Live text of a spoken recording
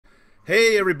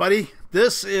Hey everybody,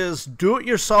 this is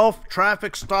do-it-yourself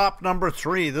traffic stop number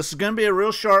 3. This is going to be a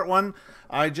real short one.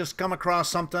 I just come across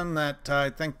something that I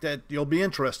think that you'll be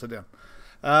interested in.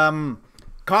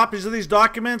 Copies of these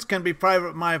documents can be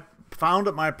found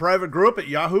at my private group at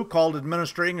Yahoo called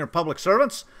Administrating Your Public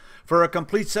Servants. For a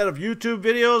complete set of YouTube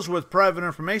videos with private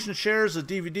information shares, a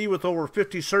DVD with over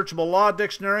 50 searchable law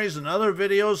dictionaries, and other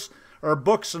videos or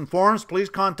books and forums, please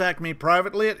contact me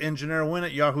privately at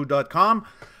engineerwin@yahoo.com.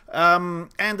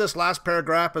 And this last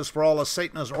paragraph is for all the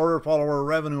Satanist order follower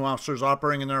revenue officers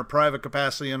operating in their private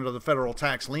capacity under the Federal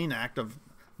Tax Lien Act of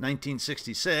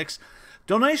 1966.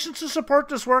 Donations to support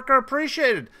this work are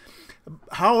appreciated.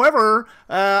 However,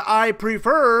 I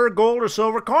prefer gold or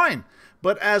silver coin.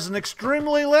 But as an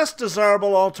extremely less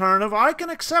desirable alternative, I can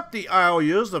accept the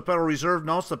IOUs, the Federal Reserve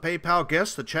notes, the PayPal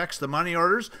gifts, the checks, the money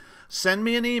orders. Send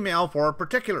me an email for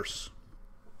particulars.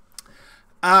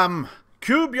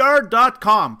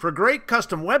 CubeYard.com. For great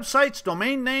custom websites,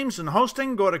 domain names, and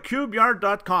hosting, go to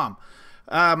CubeYard.com.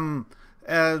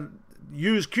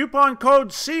 Use coupon code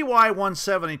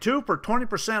CY172 for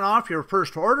 20% off your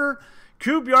first order.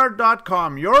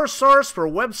 CubeYard.com, your source for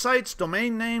websites,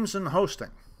 domain names, and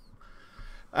hosting.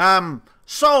 What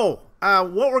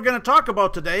we're going to talk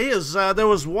about today is there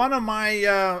was one of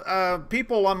my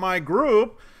people on my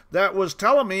group that was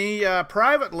telling me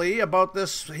privately about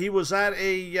this. He was at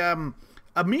a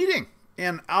meeting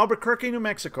in Albuquerque, New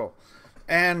Mexico,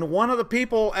 and one of the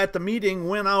people at the meeting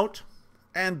went out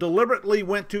and deliberately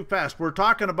went too fast. We're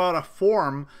talking about a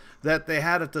form that they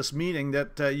had at this meeting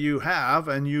that you have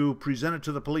and you present it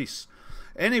to the police.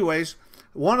 Anyways,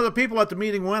 one of the people at the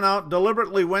meeting went out,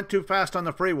 deliberately went too fast on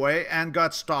the freeway and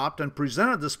got stopped and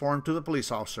presented this form to the police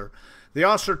officer. The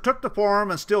officer took the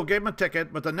form and still gave him a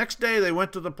ticket, but the next day they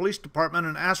went to the police department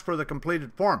and asked for the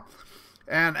completed form.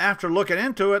 And after looking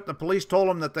into it, the police told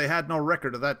them that they had no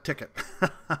record of that ticket.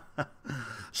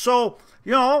 So,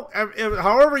 you know,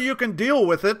 however you can deal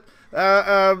with it,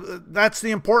 that's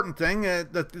the important thing.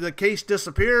 The case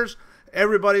disappears,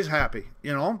 everybody's happy,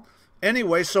 you know.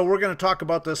 Anyway, so we're going to talk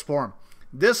about this form.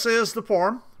 This is the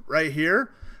form right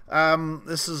here.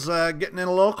 This is getting in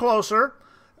a little closer.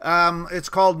 It's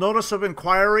called Notice of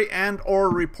Inquiry and or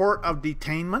Report of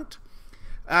Detainment.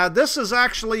 This is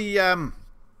actually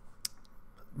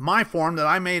my form that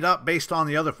I made up based on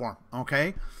the other form,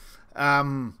 okay?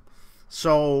 It's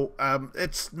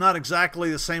not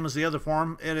exactly the same as the other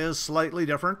form. It is slightly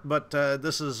different, but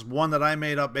this is one that I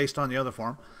made up based on the other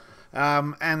form.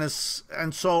 Anyways,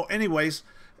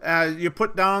 you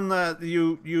put down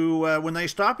when they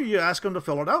stop you, you ask them to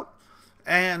fill it out,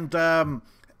 and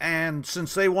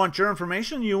since they want your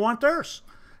information, you want theirs,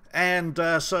 and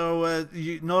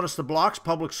you notice the blocks: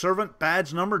 public servant,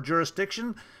 badge number,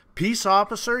 jurisdiction, peace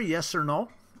officer, yes or no.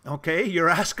 Okay, you're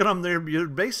asking them. You're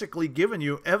basically giving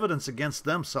you evidence against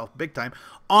themselves, big time,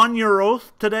 on your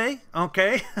oath today.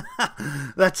 Okay,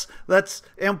 that's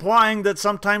implying that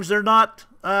sometimes they're not.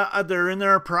 They're in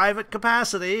their private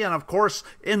capacity, and of course,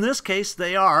 in this case,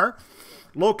 they are.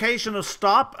 Location of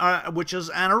stop, which is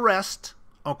an arrest.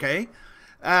 Okay.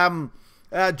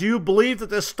 Do you believe that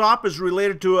this stop is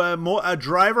related to a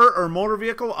driver or motor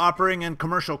vehicle operating in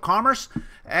commercial commerce?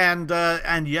 And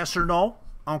yes or no.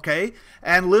 Okay.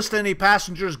 And list any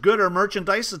passengers, good or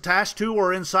merchandise attached to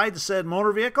or inside the said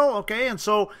motor vehicle. Okay. And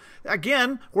so,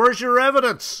 again, where's your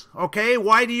evidence? Okay.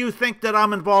 Why do you think that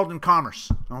I'm involved in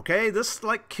commerce? Okay. This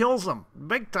like kills them.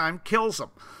 Big time kills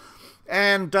them.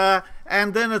 And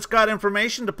then it's got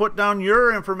information to put down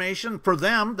your information for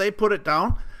them. They put it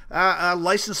down.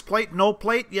 License plate, no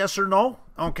plate, yes or no.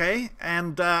 Okay.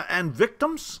 And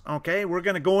victims. Okay. We're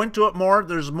going to go into it more.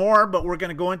 There's more, but we're going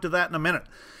to go into that in a minute.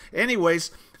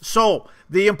 Anyways, so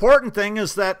the important thing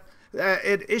is that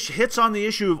it hits on the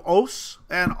issue of oaths,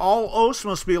 and all oaths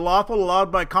must be lawful,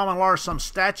 allowed by common law or some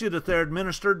statute if they're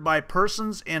administered by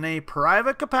persons in a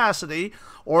private capacity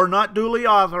or not duly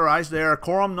authorized. They are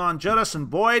quorum non judice and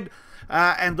void,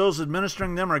 and those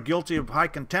administering them are guilty of high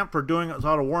contempt for doing it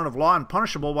without a warrant of law and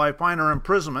punishable by fine or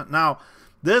imprisonment. Now,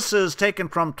 this is taken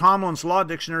from Tomlin's Law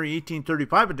Dictionary,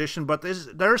 1835 edition, but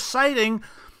they're citing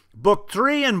Book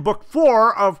 3 and Book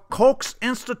 4 of Coke's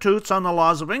Institutes on the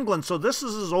Laws of England. So this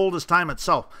is as old as time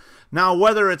itself. Now,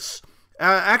 whether it's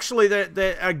actually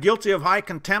they are guilty of high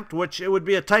contempt, which it would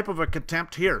be a type of a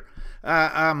contempt here.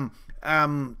 It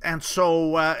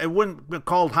wouldn't be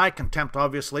called high contempt,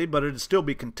 obviously, but it'd still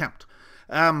be contempt.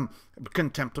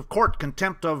 Contempt of court,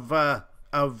 contempt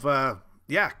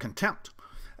contempt.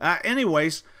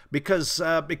 Anyways,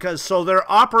 because so they're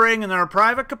operating in their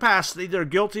private capacity, they're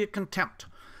guilty of contempt.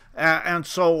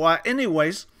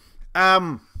 Anyways,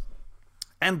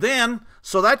 and then,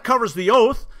 so that covers the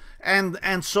oath.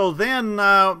 And so then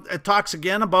it talks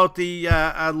again about the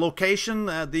location.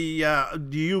 Do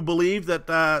you believe that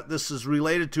this is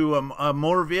related to a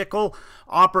motor vehicle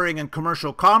operating in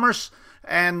commercial commerce?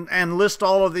 And list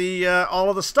all of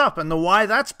the stuff. And the why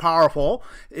that's powerful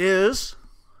is,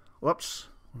 whoops,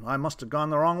 I must have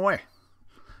gone the wrong way.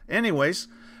 Anyways,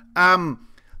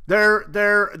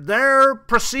 their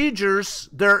procedures,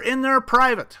 they're in their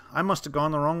private. I must have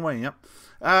gone the wrong way. Yep.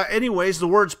 Anyways, the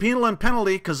words penal and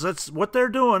penalty, because that's what they're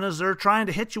doing, is they're trying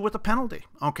to hit you with a penalty.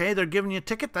 Okay, they're giving you a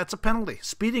ticket. That's a penalty.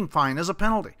 Speeding fine is a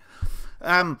penalty.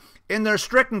 In their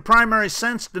strict and primary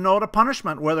sense, denote a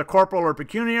punishment, whether corporal or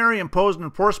pecuniary, imposed and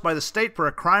enforced by the state for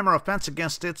a crime or offense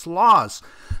against its laws.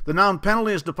 The noun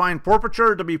penalty is defined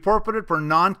forfeiture to be forfeited for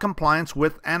non-compliance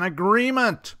with an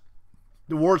agreement.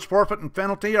 The words forfeit and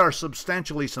penalty are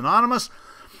substantially synonymous.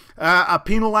 A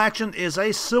penal action is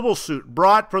a civil suit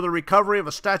brought for the recovery of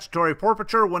a statutory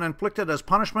forfeiture when inflicted as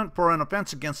punishment for an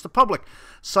offense against the public.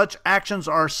 Such actions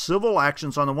are civil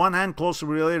actions on the one hand, closely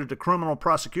related to criminal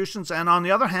prosecutions, and on the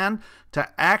other hand, to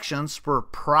actions for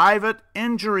private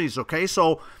injuries. Okay,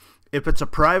 so if it's a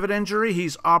private injury,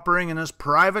 he's operating in his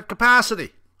private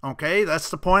capacity. Okay,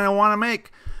 that's the point I want to make.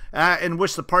 In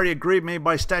which the party aggrieved may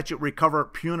by statute recover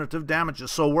punitive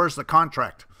damages. So where's the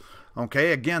contract?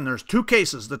 Okay, again, there's two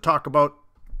cases that talk about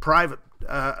private,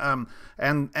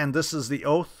 and this is the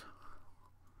oath.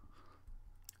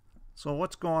 So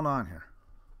what's going on here?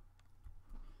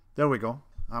 There we go.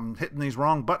 I'm hitting these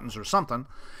wrong buttons or something.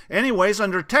 Anyways,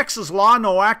 under Texas law,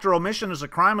 no act or omission is a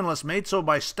crime unless made so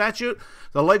by statute.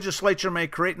 The legislature may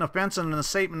create an offense and in the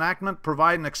state enactment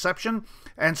provide an exception.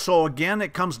 And so again,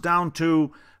 it comes down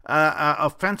to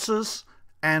offenses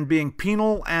and being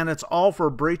penal, and it's all for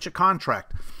breach of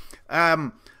contract.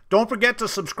 Don't forget to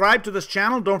subscribe to this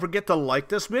channel. Don't forget to like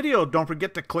this video. Don't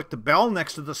forget to click the bell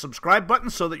next to the subscribe button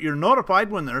so that you're notified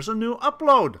when there's a new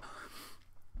upload.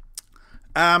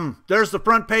 There's the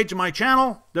front page of my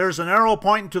channel. There's an arrow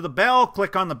pointing to the bell.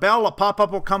 Click on the bell. A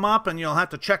pop-up will come up and you'll have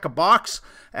to check a box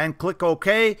and click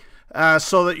OK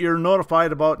so that you're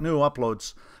notified about new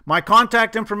uploads. My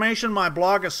contact information, my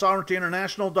blog is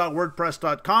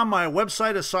sovereigntyinternational.wordpress.com. My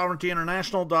website is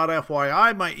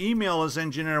sovereigntyinternational.fyi. My email is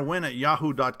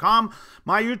engineerwin@yahoo.com.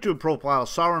 My YouTube profile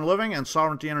is Sovereign Living and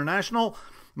Sovereignty International.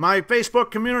 My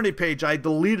Facebook community page, I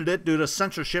deleted it due to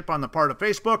censorship on the part of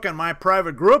Facebook, and my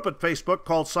private group at Facebook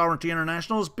called Sovereignty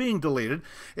International is being deleted.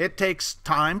 It takes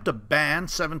time to ban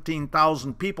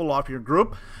 17,000 people off your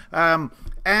group, and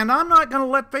I'm not going to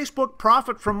let Facebook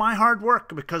profit from my hard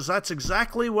work, because that's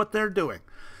exactly what they're doing.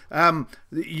 The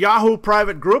Yahoo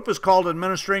private group is called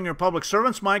Administrating Your Public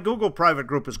Servants. My Google private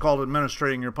group is called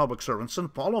Administrating Your Public Servants,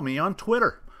 and follow me on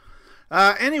Twitter.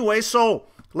 Anyway, so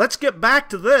let's get back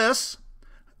to this.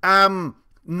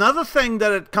 Another thing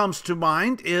that it comes to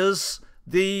mind is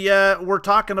we're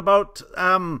talking about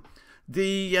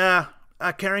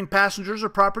carrying passengers or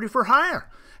property for hire.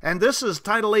 And this is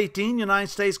Title 18, United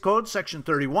States Code, Section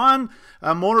 31.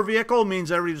 A motor vehicle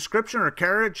means every description or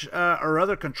carriage or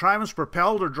other contrivance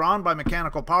propelled or drawn by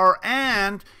mechanical power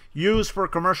and used for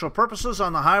commercial purposes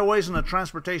on the highways and the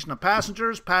transportation of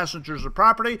passengers, passengers or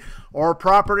property or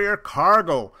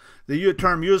cargo. The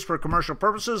term used for commercial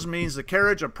purposes means the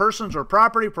carriage of persons or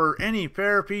property for any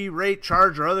fare, fee, rate,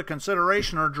 charge, or other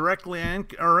consideration or directly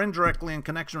or indirectly in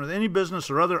connection with any business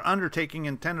or other undertaking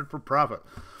intended for profit.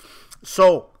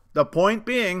 So the point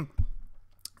being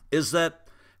is that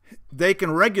they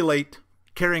can regulate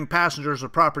carrying passengers or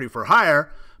property for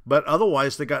hire, but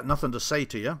otherwise they got nothing to say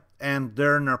to you, and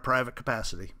they're in their private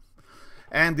capacity.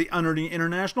 And under the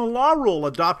international law rule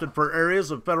adopted for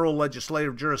areas of federal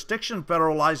legislative jurisdiction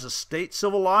federalizes state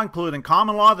civil law, including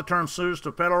common law. The term serves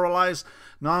to federalize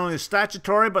not only the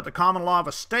statutory but the common law of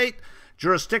a state.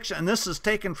 Jurisdiction, and this is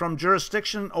taken from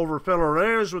Jurisdiction over Federal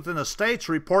Areas Within the States,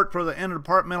 Report for the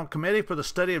Interdepartmental Committee for the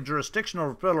Study of Jurisdiction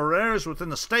over Federal Areas Within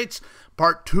the States,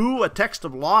 Part 2, a text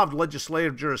of law of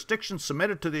legislative jurisdiction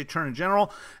submitted to the Attorney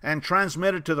General and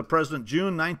transmitted to the President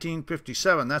June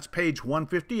 1957. That's page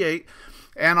 158.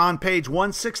 And on page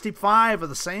 165 of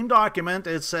the same document,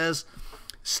 it says,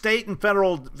 state and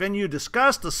federal venue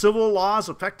discussed, the civil laws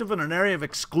effective in an area of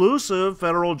exclusive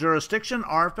federal jurisdiction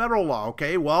are federal law.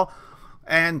 Okay, well,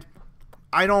 and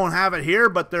I don't have it here,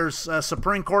 but there's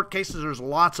Supreme Court cases, there's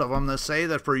lots of them that say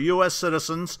that for U.S.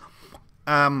 citizens,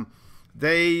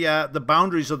 the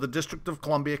boundaries of the District of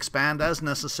Columbia expand as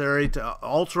necessary to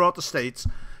all throughout the states,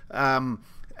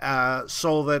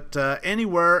 so that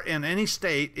anywhere in any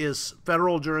state is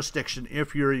federal jurisdiction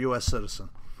if you're a U.S. citizen.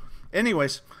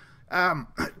 Anyways,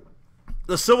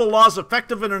 The civil laws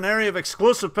effective in an area of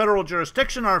exclusive federal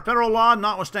jurisdiction are federal law,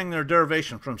 notwithstanding their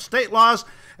derivation from state laws,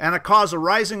 and a cause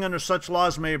arising under such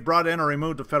laws may be brought in or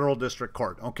removed to federal district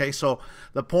court. Okay, so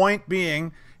the point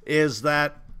being is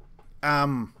that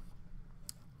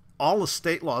all the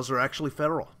state laws are actually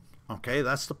federal. Okay,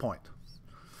 that's the point.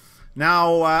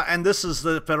 Now, and this is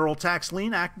the Federal Tax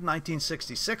Lien Act of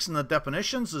 1966, and the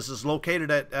definitions. This is located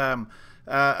at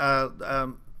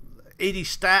 80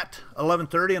 Stat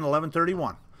 1130 and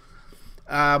 1131.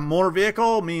 Motor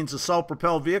vehicle means a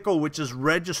self-propelled vehicle which is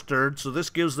registered, so this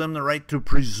gives them the right to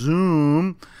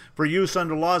presume for use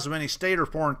under laws of any state or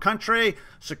foreign country.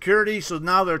 Security, so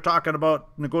now they're talking about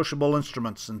negotiable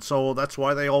instruments, and so that's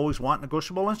why they always want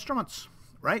negotiable instruments,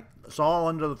 right? It's all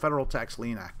under the Federal Tax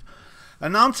Lien Act.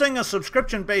 Announcing a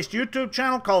subscription-based YouTube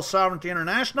channel called Sovereignty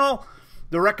International.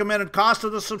 The recommended cost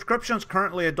of the subscription is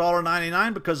currently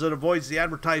 $1.99 because it avoids the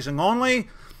advertising only.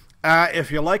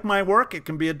 If you like my work, it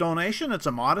can be a donation. It's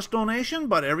a modest donation,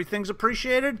 but everything's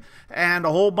appreciated. And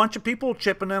a whole bunch of people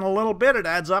chipping in a little bit. It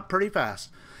adds up pretty fast.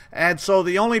 And so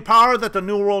the only power that the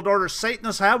New World Order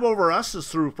Satanists have over us is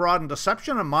through fraud and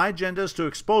deception, and my agenda is to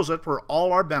expose it for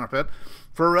all our benefit.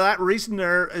 For that reason,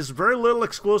 there is very little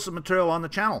exclusive material on the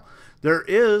channel. There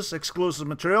is exclusive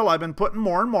material. I've been putting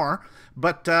more and more,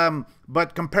 but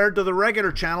compared to the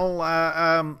regular channel,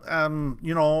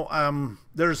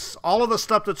 there's all of the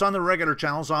stuff that's on the regular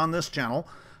channels on this channel,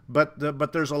 but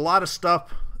there's a lot of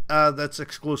stuff that's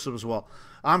exclusive as well.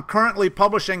 I'm currently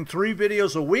publishing 3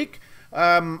 videos a week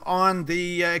on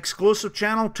the exclusive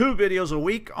channel, 2 videos a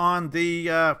week on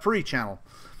the free channel.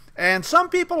 And some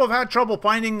people have had trouble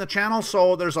finding the channel,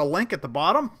 so there's a link at the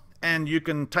bottom, and you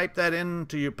can type that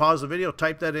into your, pause the video,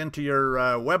 type that into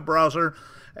your web browser,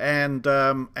 and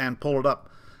pull it up.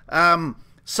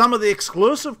 Some of the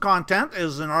exclusive content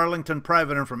is in Arlington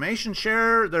Private Information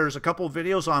Share. There's a couple of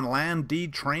videos on land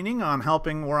deed training, on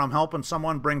where I'm helping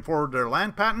someone bring forward their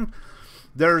land patent.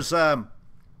 There's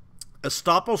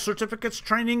estoppel certificates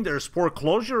training. There's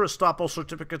foreclosure estoppel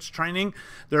certificates training.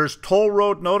 There's toll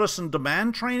road notice and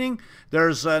demand training.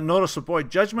 There's notice of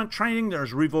void judgment training.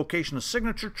 There's revocation of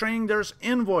signature training. There's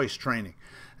invoice training.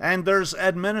 And there's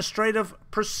administrative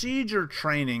procedure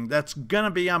training. That's going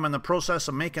to be, I'm in the process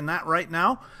of making that right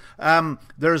now.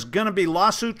 There's going to be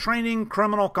lawsuit training,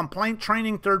 criminal complaint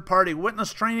training, third-party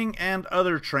witness training, and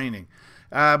other training.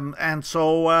 And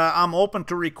so I'm open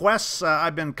to requests.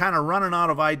 I've been kind of running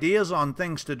out of ideas on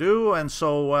things to do, and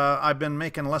so I've been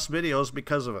making less videos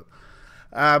because of it.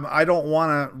 I don't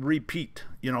want to repeat,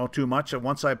 too much.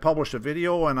 Once I publish a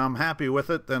video and I'm happy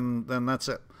with it, then that's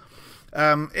it.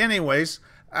 Anyways,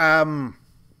 and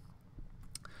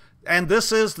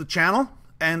this is the channel,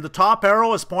 and the top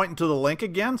arrow is pointing to the link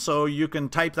again, so you can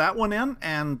type that one in,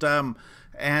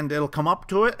 and it'll come up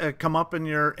to it. Come up in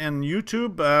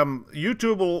YouTube.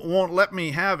 YouTube won't let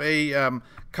me have a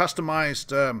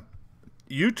customized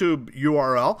YouTube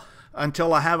URL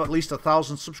until I have at least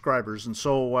 1,000 subscribers, and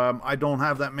so I don't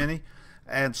have that many,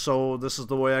 and so this is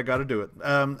the way I got to do it.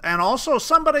 And also,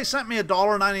 somebody sent me a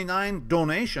 $1.99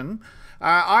 donation.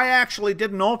 I actually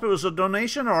didn't know if it was a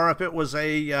donation or if it was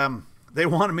a they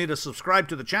wanted me to subscribe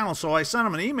to the channel, so I sent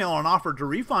them an email and offered to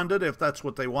refund it if that's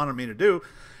what they wanted me to do.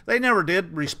 They never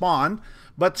did respond.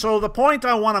 But so the point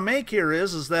I want to make here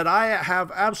is that I have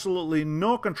absolutely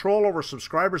no control over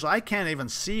subscribers. I can't even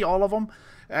see all of them.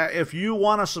 If you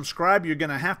want to subscribe, you're going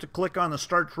to have to click on the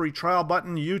Start Free Trial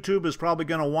button. YouTube is probably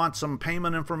going to want some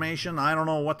payment information. I don't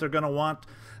know what they're going to want,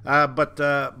 but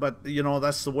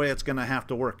that's the way it's going to have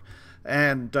to work.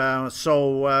 And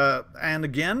and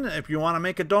again, if you want to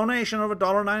make a donation of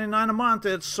 $1.99 a month,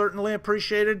 it's certainly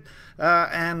appreciated,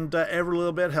 and every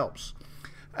little bit helps.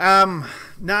 Now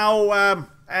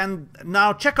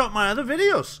check out my other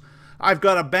videos. I've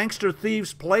got a Bankster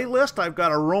Thieves playlist. I've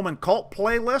got a Roman Cult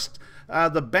playlist.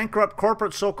 The Bankrupt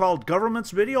Corporate So-Called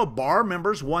Governments video, bar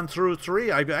members 1 through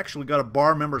 3. I've actually got a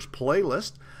bar members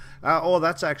playlist. Oh,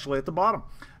 that's actually at the bottom.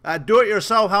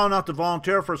 Do-it-yourself, how not to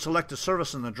volunteer for a selected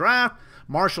service in the draft.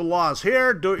 Martial laws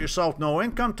here. Do-it-yourself, no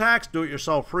income tax.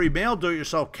 Do-it-yourself, free mail.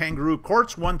 Do-it-yourself, kangaroo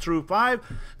courts 1 through 5.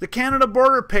 The Canada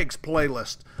Border Pigs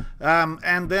playlist.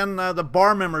 And then the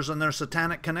bar members and their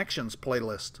Satanic Connections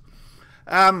playlist.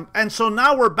 And so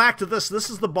now we're back to this.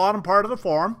 This is the bottom part of the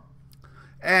forum.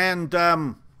 And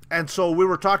so we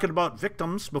were talking about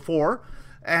victims before.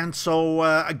 And so,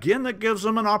 again, that gives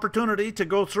them an opportunity to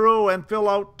go through and fill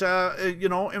out,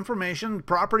 information.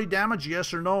 Property damage,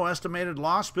 yes or no. Estimated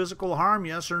loss, physical harm,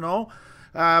 yes or no.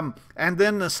 And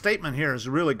then the statement here is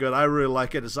really good. I really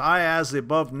like it. It's I, as the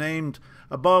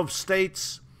above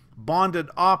states bonded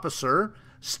officer,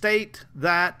 state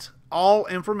that all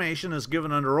information is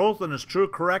given under oath and is true,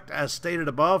 correct, as stated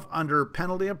above, under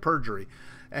penalty of perjury.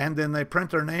 And then they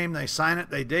print their name, they sign it,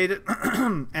 they date it,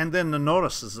 and then the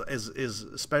notice is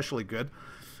especially good.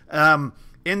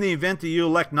 In the event that you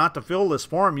elect not to fill this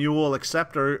form, you will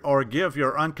accept or give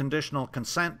your unconditional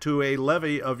consent to a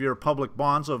levy of your public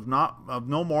bonds of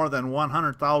no more than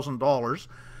 $100,000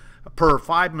 per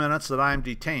 5 minutes that I am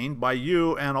detained by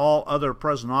you and all other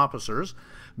present officers.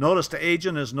 Notice to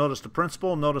agent is notice to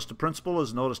principal. Notice to principal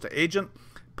is notice to agent.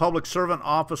 Public servant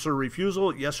officer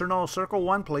refusal, yes or no? Circle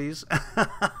 1, please.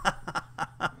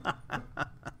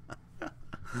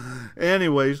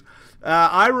 Anyways,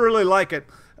 I really like it.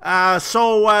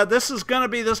 This is going to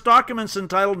be, this document's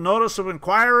entitled Notice of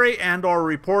Inquiry and or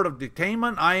Report of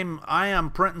Detainment. I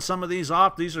am printing some of these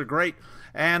off. These are great.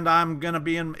 And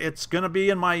it's going to be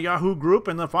in my Yahoo group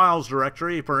in the files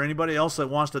directory for anybody else that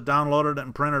wants to download it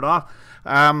and print it off,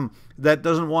 that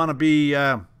doesn't want to be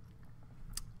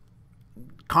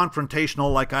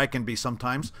confrontational like I can be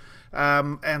sometimes.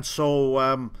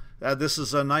 This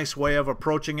is a nice way of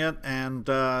approaching it, and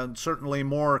certainly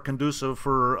more conducive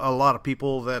for a lot of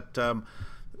people that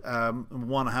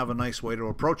want to have a nice way to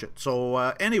approach it. So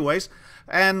anyways,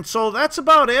 and so that's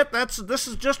about it. This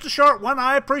is just a short one.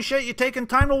 I appreciate you taking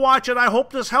time to watch it. I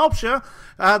hope this helps you.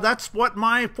 That's what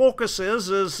my focus is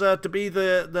to be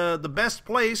the best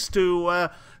place to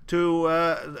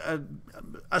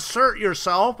assert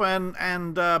yourself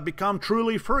and become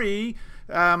truly free.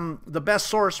 The best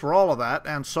source for all of that.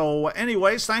 And so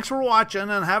anyways, thanks for watching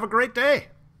and have a great day.